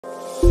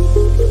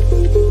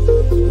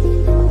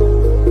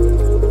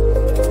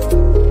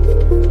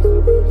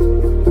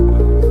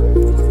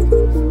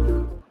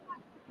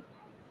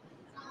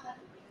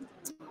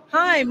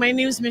Hi, my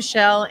name is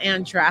Michele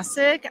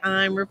Andrasik.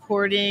 I'm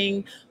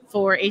reporting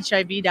for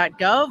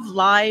HIV.gov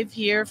live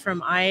here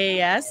from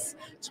IAS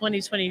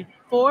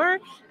 2024.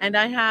 And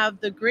I have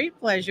the great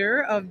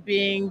pleasure of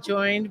being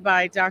joined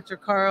by Dr.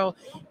 Carl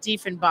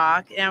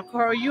Dieffenbach. Now,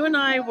 Carl, you and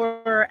I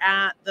were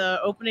at the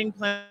opening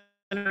plenary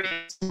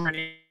this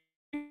morning,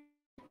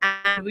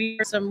 and we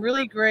heard some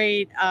really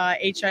great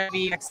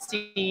HIV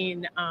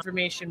vaccine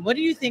information. What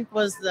do you think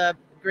was the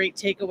great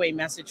takeaway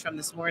message from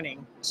this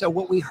morning? So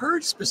what we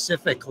heard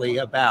specifically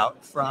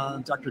about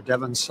from Dr.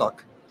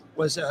 Dieffenbach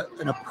was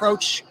an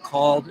approach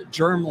called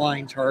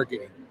germline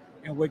targeting.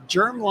 And what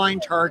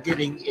germline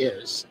targeting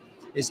is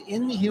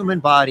in the human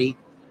body,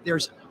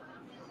 there's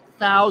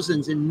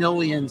thousands and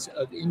millions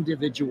of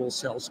individual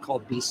cells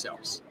called B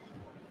cells.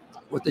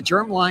 What the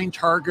germline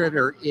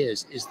targeter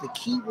is the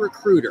key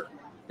recruiter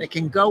that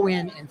can go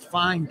in and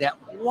find that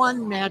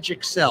one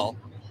magic cell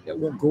that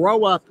will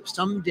grow up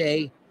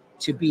someday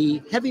to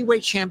be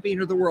heavyweight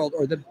champion of the world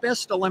or the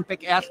best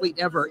Olympic athlete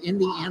ever in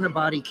the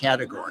antibody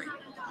category.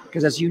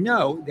 Because as you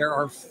know, there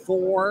are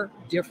 4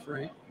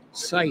 different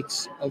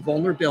sites of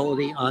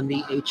vulnerability on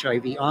the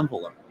HIV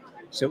envelope.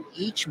 So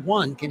each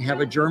one can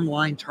have a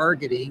germline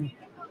targeting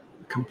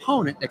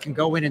component that can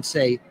go in and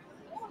say,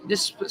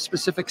 this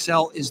specific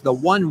cell is the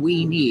one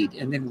we need.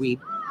 And then we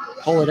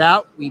pull it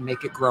out, we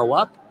make it grow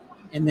up,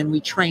 and then we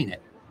train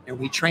it. And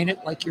we train it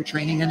like you're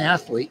training an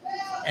athlete.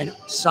 And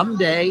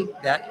someday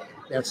that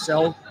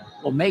cell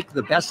will make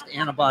the best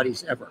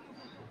antibodies ever.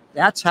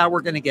 That's how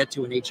we're going to get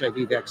to an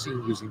HIV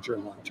vaccine using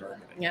germline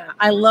targeting. Yeah,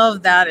 I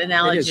love that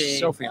analogy. It is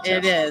so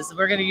fantastic. It is.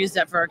 We're going to use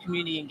that for our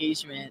community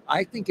engagement.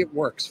 I think it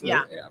works.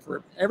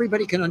 For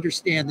everybody can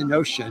understand the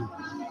notion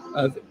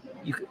of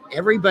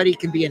everybody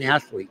can be an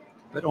athlete,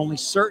 but only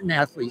certain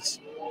athletes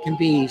can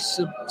be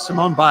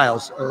Simone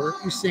Biles or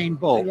Usain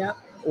Bolt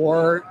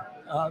or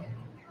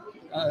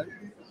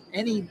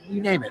any,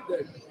 you name it,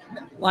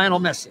 Lionel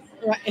Messi.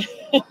 Right.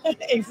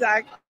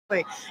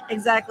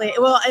 Exactly.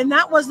 Well, and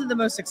that wasn't the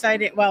most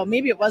exciting. Well,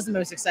 maybe it was the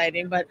most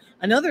exciting, but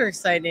another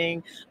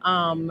exciting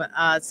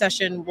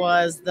session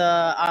was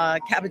the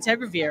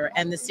cabotegravir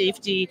and the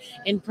safety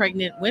in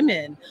pregnant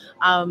women.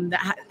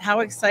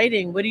 How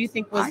exciting! What do you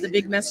think was the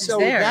big message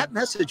there? So that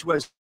message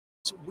was,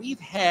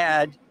 we've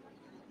had,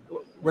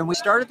 when we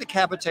started the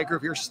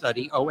cabotegravir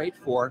study,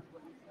 084,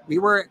 we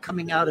were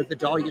coming out of the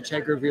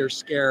dolutegravir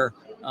scare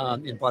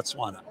in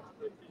Botswana.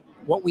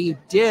 What we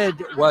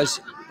did was,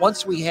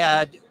 once we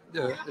had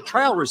the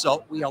trial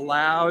result, we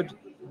allowed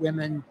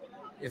women,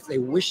 if they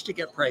wish to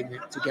get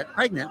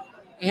pregnant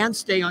and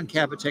stay on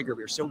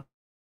cabotegravir. So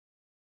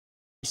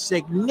a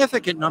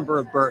significant number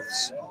of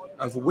births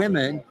of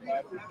women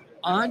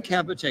on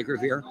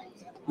cabotegravir.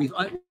 We've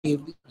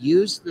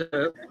used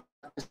the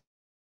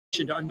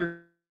to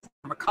under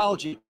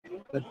pharmacology,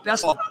 but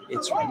best of all,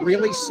 it's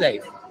really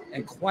safe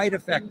and quite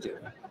effective.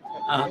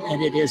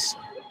 And it is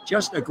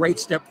just a great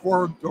step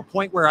forward to a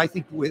point where I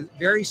think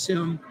very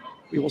soon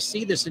we will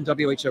see this in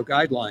WHO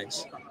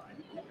guidelines.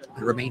 I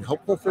remain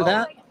hopeful for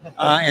that.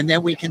 And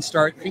then we can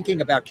start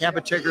thinking about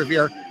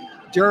cabotegravir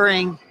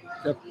during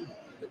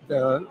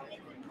the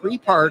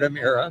prepartum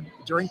era,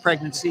 during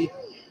pregnancy,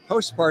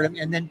 postpartum,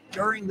 and then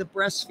during the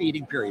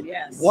breastfeeding period.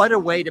 Yes. What a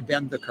way to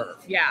bend the curve.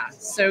 Yeah,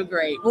 so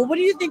great. Well, what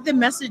do you think the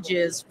message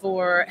is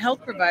for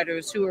health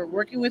providers who are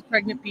working with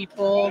pregnant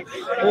people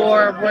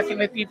or working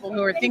with people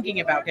who are thinking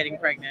about getting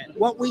pregnant?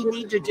 What we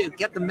need to do,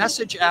 get the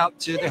message out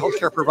to the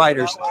healthcare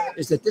providers,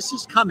 is that this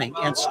is coming,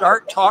 and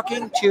start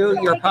talking to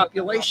your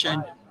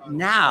population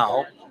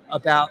now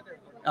about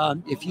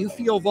if you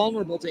feel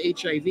vulnerable to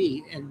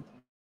HIV and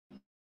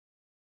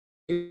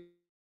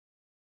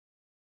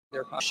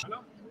their population,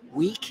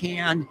 we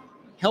can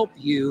help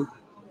you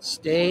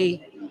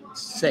stay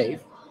safe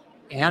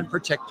and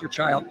protect your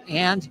child,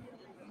 and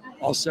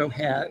also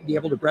be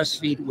able to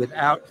breastfeed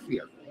without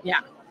fear.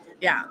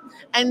 Yeah.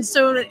 And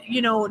so,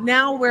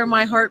 now where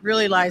my heart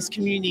really lies,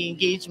 community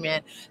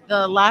engagement.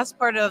 The last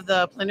part of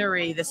the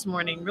plenary this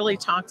morning really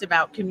talked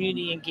about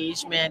community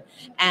engagement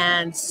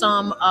and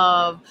some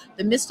of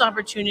the missed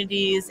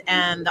opportunities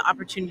and the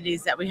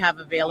opportunities that we have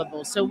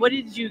available. So what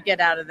did you get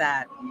out of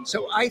that?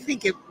 So I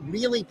think it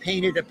really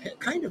painted a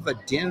kind of a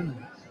dim,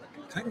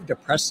 kind of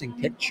depressing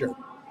picture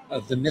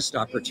of the missed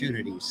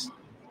opportunities.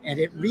 And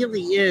it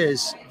really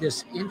is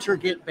this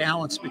intricate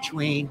balance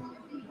between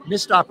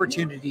missed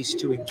opportunities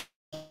to engage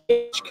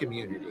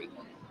community.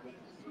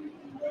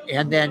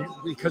 And then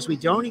because we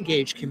don't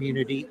engage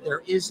community,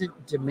 there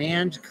isn't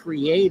demand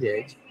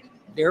created.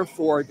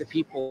 Therefore, the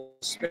people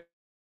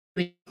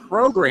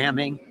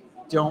programming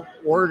don't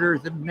order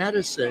the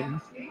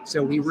medicine.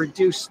 So we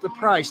reduce the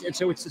price. And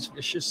so it's this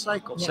vicious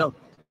cycle. Yeah. So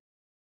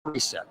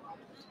reset.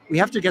 We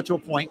have to get to a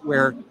point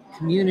where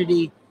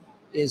community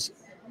is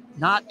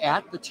not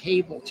at the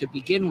table to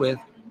begin with,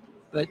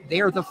 but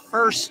they're the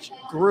first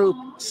group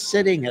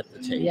sitting at the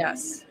table.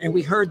 Yes. And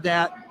we heard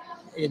that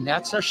in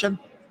that session.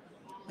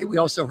 We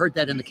also heard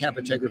that in the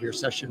cabotegravir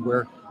session,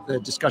 where the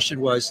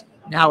discussion was,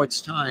 now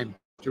it's time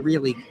to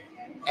really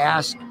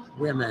ask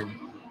women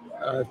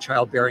of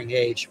childbearing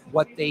age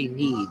what they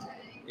need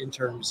in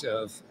terms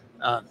of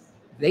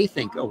they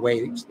think a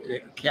way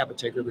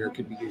cabotegravir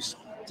could be used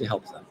to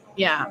help them.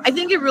 Yeah, I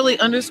think it really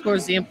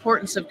underscores the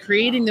importance of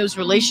creating those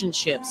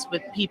relationships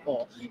with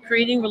people,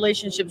 creating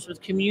relationships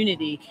with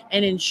community,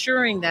 and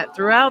ensuring that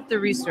throughout the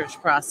research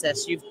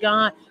process, you've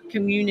got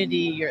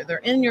community, they're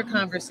in your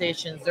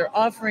conversations, they're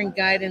offering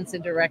guidance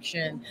and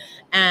direction,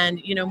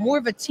 and more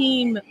of a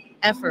team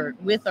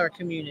effort with our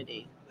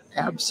community.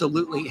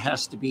 Absolutely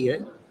has to be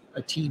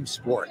a team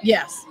sport.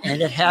 Yes.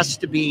 And it has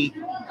to be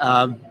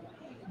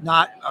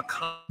not a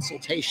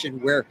consultation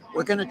where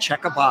we're going to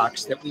check a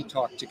box that we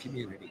talk to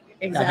community.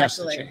 Exactly. That has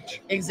to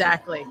change.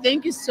 Exactly.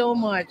 Thank you so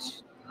much.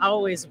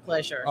 Always a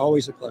pleasure.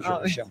 Always a pleasure,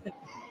 Michelle.